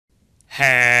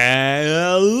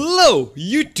Hello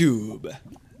YouTube!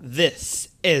 This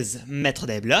is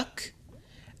MaitreDesBlocs,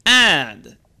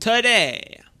 and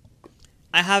today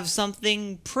I have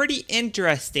something pretty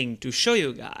interesting to show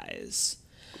you guys.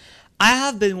 I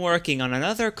have been working on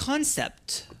another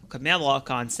concept, command block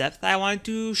concept, that I wanted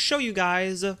to show you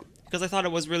guys because I thought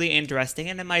it was really interesting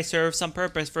and it might serve some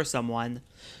purpose for someone.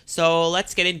 So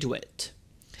let's get into it.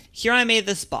 Here I made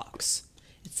this box.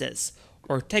 It says,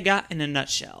 Ortega in a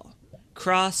nutshell.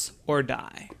 Cross or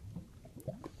die.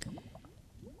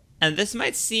 And this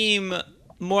might seem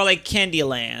more like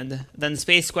Candyland than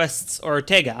Space Quest's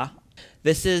Ortega.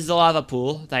 This is the lava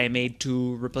pool that I made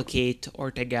to replicate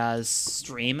Ortega's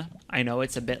stream. I know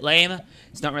it's a bit lame,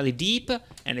 it's not really deep,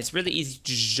 and it's really easy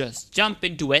to just jump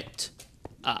into it,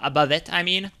 above it, I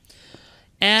mean.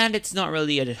 And it's not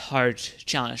really a hard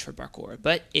challenge for parkour,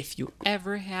 but if you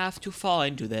ever have to fall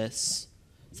into this,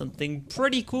 something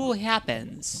pretty cool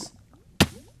happens.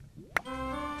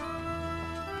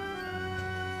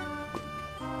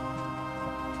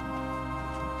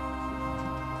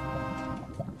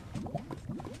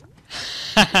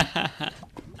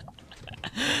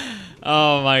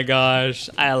 Oh my gosh,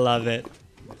 I love it.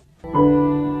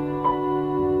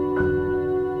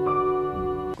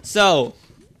 So,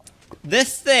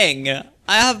 this thing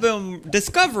I have been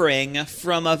discovering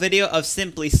from a video of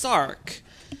SimplySarc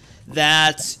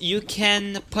that you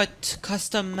can put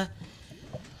custom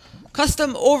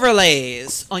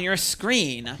overlays on your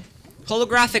screen.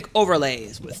 Holographic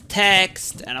overlays with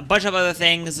text and a bunch of other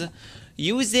things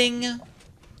using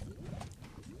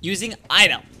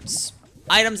items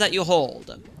that you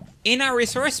hold. In our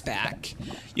resource pack,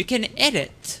 you can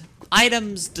edit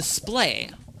items display,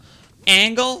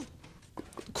 angle,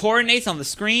 coordinates on the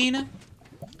screen,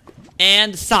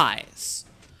 and size.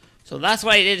 So that's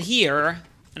what I did here,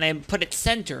 and I put it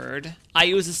centered. I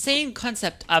use the same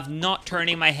concept of not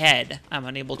turning my head. I'm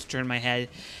unable to turn my head,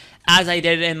 as I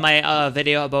did in my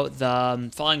video about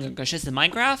the falling unconscious in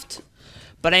Minecraft.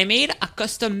 But I made a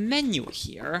custom menu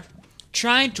here,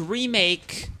 trying to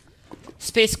remake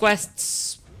Space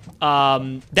Quest's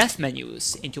death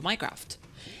menus into Minecraft,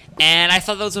 and I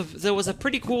thought that was a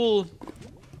pretty cool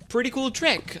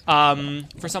trick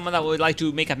for someone that would like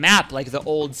to make a map like the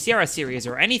old Sierra series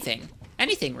or anything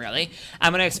really.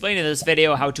 I'm gonna explain in this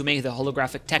video how to make the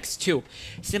holographic text too.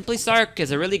 SimplySarc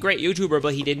is a really great YouTuber,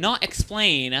 but he did not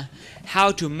explain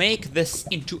how to make this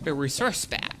into a resource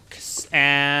pack.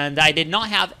 And I did not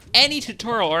have any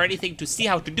tutorial or anything to see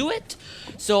how to do it,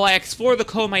 so I explored the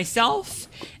code myself,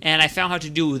 and I found how to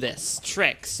do this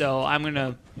trick. So I'm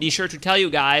gonna be sure to tell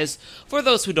you guys, for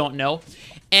those who don't know.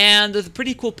 And the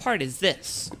pretty cool part is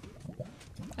this.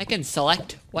 I can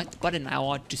select what button I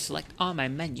want to select on my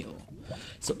menu.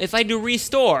 So if I do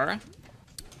restore,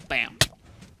 bam,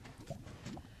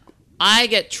 I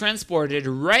get transported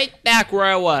right back where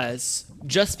I was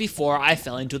just before I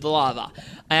fell into the lava.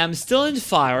 I am still in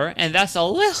fire, and that's a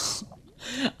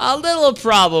little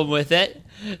problem with it.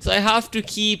 So I have to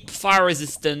keep fire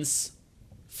resistance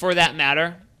for that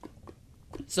matter.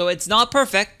 So it's not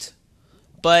perfect,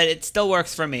 but it still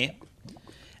works for me.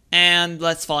 And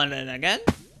let's fall in it again.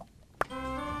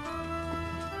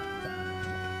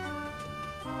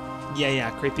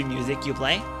 Yeah, creepy music you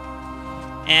play.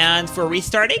 And for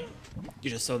restarting, you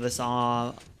just throw this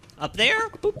up there,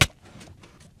 boop.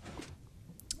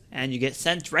 And you get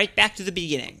sent right back to the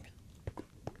beginning.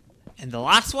 And the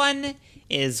last one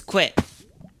is quit.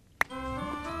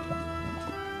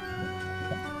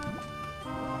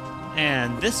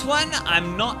 And this one,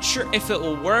 I'm not sure if it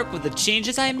will work with the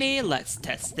changes I made. Let's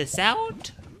test this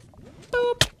out.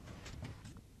 Boop.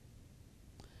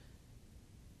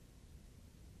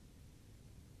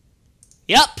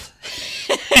 Yup.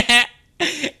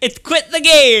 It quit the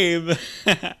game.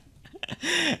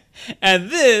 And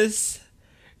this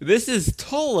is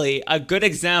totally a good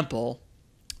example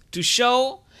to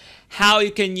show how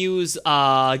you can use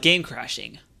game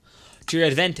crashing to your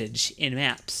advantage in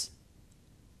maps.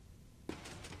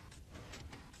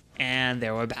 And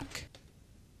there we're back.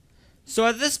 So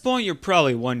at this point you're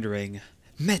probably wondering,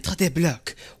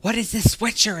 MaitreDesBlocs, what is this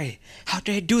witchery? How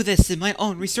do I do this in my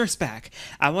own resource pack?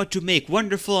 I want to make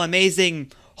wonderful,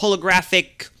 amazing,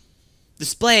 holographic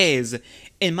displays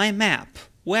in my map.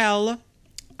 Well,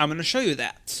 I'm going to show you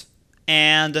that.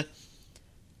 And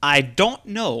I don't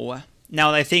know,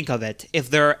 now that I think of it,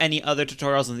 if there are any other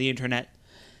tutorials on the internet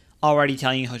already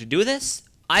telling you how to do this.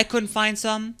 I couldn't find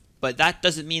some, but that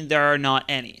doesn't mean there are not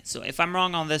any. So if I'm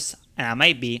wrong on this, and I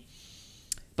might be,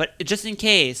 but just in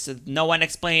case no one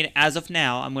explained as of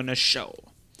now, I'm going to show.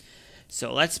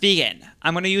 So let's begin.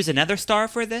 I'm going to use another star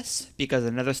for this, because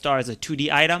another star is a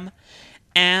 2D item.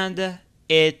 and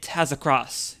it has a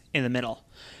cross in the middle.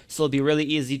 So it'll be really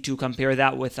easy to compare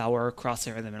that with our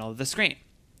crosshair in the middle of the screen.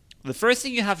 The first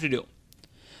thing you have to do,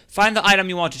 find the item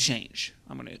you want to change.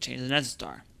 I'm going to change the Nether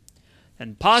Star.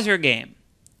 Then pause your game.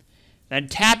 Then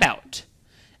tab out.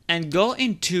 And go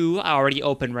into, I already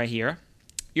opened right here,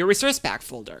 your resource pack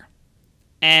folder.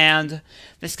 And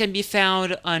this can be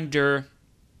found under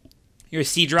your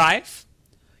C drive,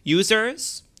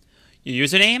 users, your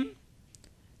username,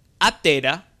 app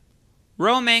data,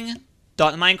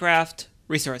 roaming.minecraft,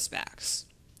 resource packs.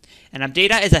 And app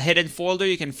data is a hidden folder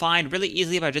you can find really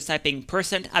easily by just typing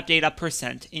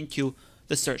 %appdata% into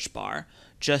the search bar,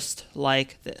 just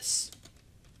like this.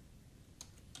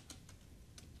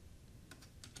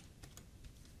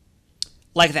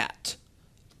 Like that,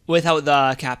 without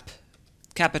the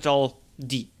capital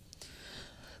D.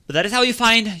 But that is how you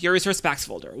find your resource packs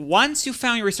folder. Once you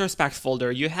found your resource packs folder,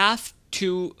 you have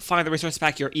to find the resource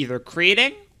pack you're either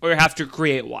creating or you have to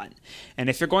create one. And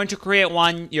if you're going to create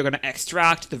one, you're going to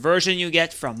extract the version you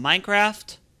get from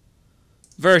Minecraft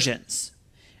versions.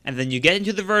 And then you get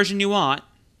into the version you want.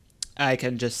 I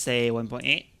can just say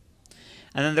 1.8.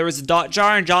 And then there is a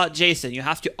 .jar and .json. You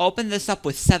have to open this up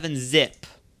with 7-zip.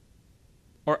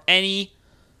 Or any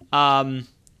anything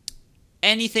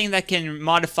that can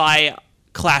modify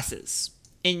classes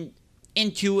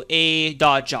into a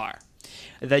 .jar.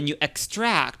 Then you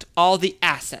extract all the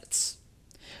assets.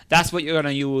 That's what you're going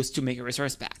to use to make a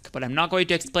resource pack. But I'm not going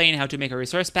to explain how to make a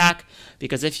resource pack,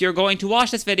 because if you're going to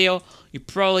watch this video, you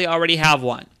probably already have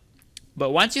one. But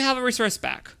once you have a resource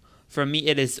pack, for me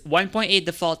it is 1.8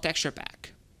 default texture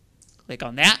pack. Click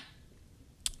on that.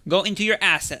 Go into your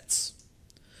assets.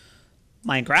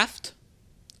 Minecraft.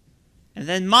 And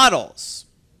then models.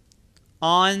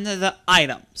 On the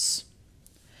items.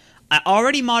 I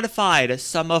already modified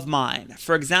some of mine.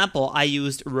 For example, I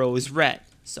used rose red.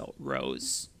 So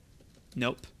rose.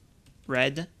 Nope.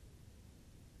 Red.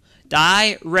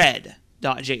 Dye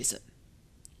red.json.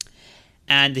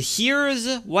 And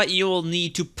here's what you will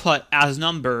need to put as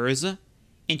numbers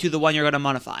into the one you're going to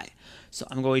modify. So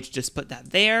I'm going to just put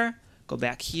that there. Go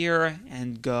back here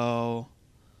and go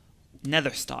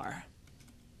Nether Star.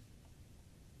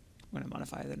 I'm going to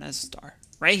modify the Nether Star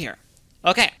right here.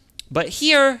 Okay. But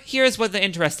here's what the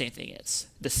interesting thing is.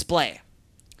 Display.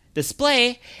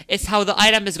 Display is how the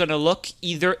item is going to look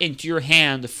either into your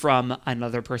hand from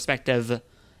another perspective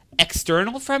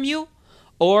external from you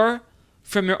or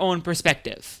from your own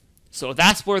perspective. So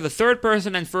that's where the third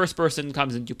person and first person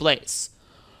comes into place.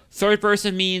 Third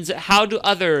person means how do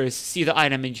others see the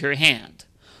item into your hand?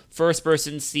 First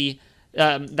person see,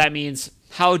 that means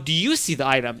how do you see the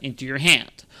item into your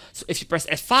hand? So if you press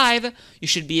F5, you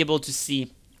should be able to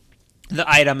see the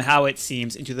item, how it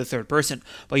seems into the third person.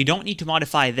 But you don't need to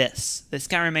modify this. This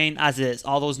can remain as it is.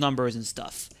 All those numbers and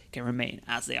stuff can remain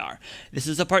as they are. This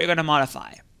is the part you're going to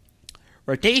modify.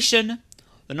 Rotation,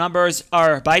 the numbers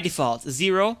are by default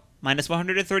 0, minus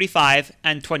 135,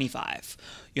 and 25.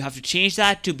 You have to change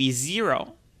that to be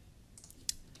 0,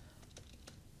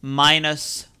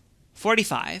 minus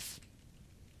 45,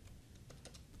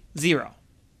 0.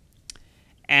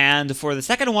 And for the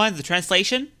second one, the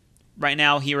translation, right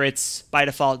now here it's by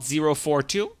default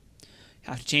 042. You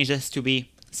have to change this to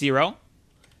be 0,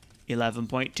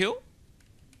 11.2,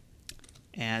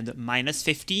 and minus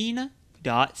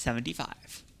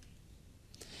 15.75.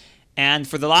 And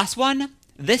for the last one,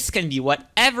 this can be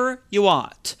whatever you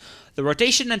want. The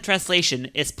rotation and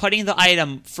translation is putting the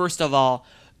item, first of all,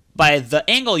 by the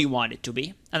angle you want it to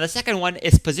be, and the second one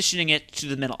is positioning it to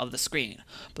the middle of the screen.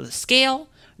 But the scale,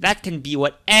 that can be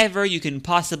whatever you can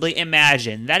possibly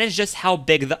imagine. That is just how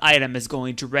big the item is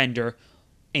going to render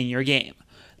in your game.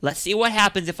 Let's see what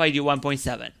happens if I do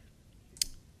 1.7.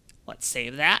 Let's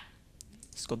save that.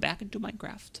 Let's go back into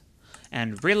Minecraft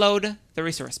and reload the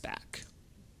resource pack.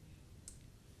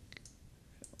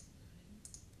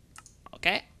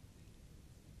 Okay.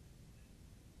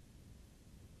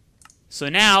 So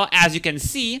now, as you can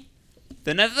see,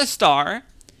 the Nether Star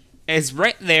is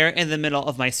right there in the middle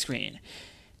of my screen.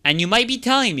 And you might be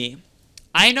telling me,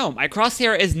 I know, my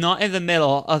crosshair is not in the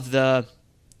middle of the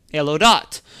yellow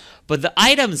dot, but the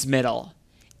item's middle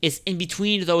is in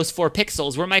between those 4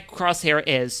 pixels where my crosshair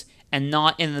is and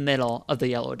not in the middle of the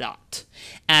yellow dot.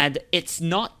 And it's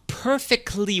not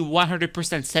perfectly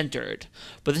 100% centered,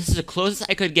 but this is the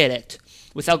closest I could get it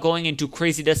without going into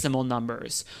crazy decimal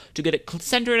numbers to get it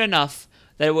centered enough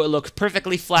that it will look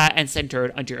perfectly flat and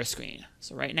centered onto your screen.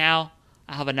 So right now,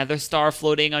 I have another star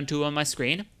floating onto my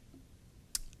screen.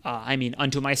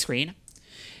 Onto my screen.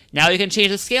 Now you can change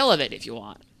the scale of it if you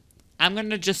want. I'm going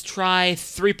to just try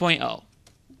 3.0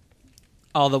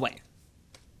 all the way.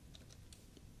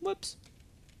 Whoops.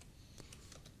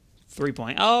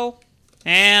 3.0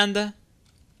 and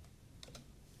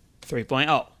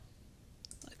 3.0.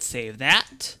 Let's save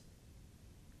that.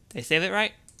 Did I save it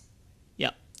right?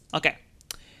 Yep. Okay.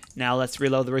 Now let's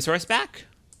reload the resource pack.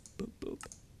 Boop, boop.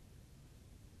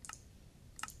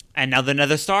 And now the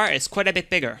nether star is quite a bit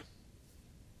bigger.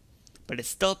 But it's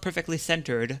still perfectly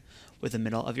centered with the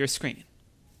middle of your screen.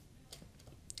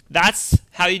 That's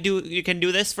how you can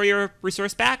do this for your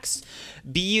resource packs.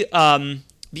 Be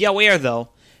aware though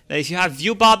that if you have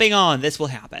view bobbing on, this will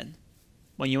happen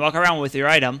when you walk around with your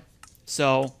item.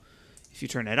 So if you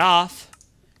turn it off,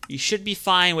 you should be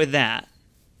fine with that.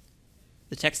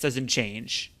 The text doesn't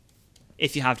change.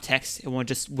 If you have text, it won't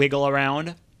just wiggle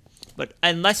around. But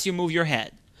unless you move your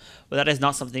head, but that is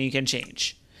not something you can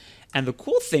change. And the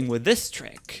cool thing with this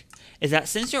trick is that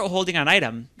since you're holding an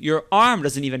item, your arm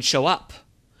doesn't even show up.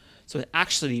 So it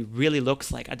actually really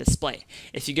looks like a display.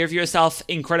 If you give yourself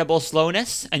incredible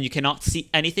slowness and you cannot see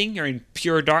anything, you're in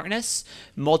pure darkness,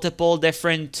 multiple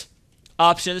different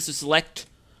options to select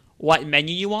what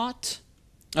menu you want,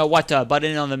 or what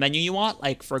button on the menu you want,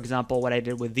 like for example what I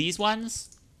did with these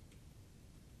ones.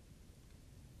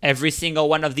 Every single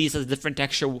one of these has a different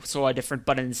texture, so a different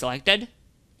button is selected.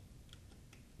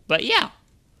 But yeah,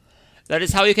 that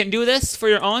is how you can do this for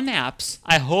your own maps.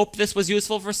 I hope this was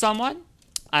useful for someone.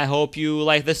 I hope you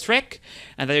like this trick,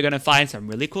 and that you're going to find some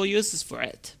really cool uses for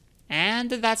it.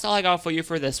 And that's all I got for you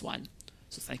for this one.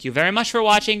 So thank you very much for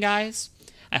watching, guys.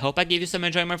 I hope I gave you some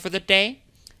enjoyment for the day,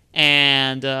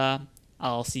 and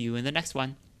I'll see you in the next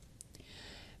one.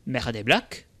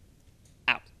 MaitreDesBlocs.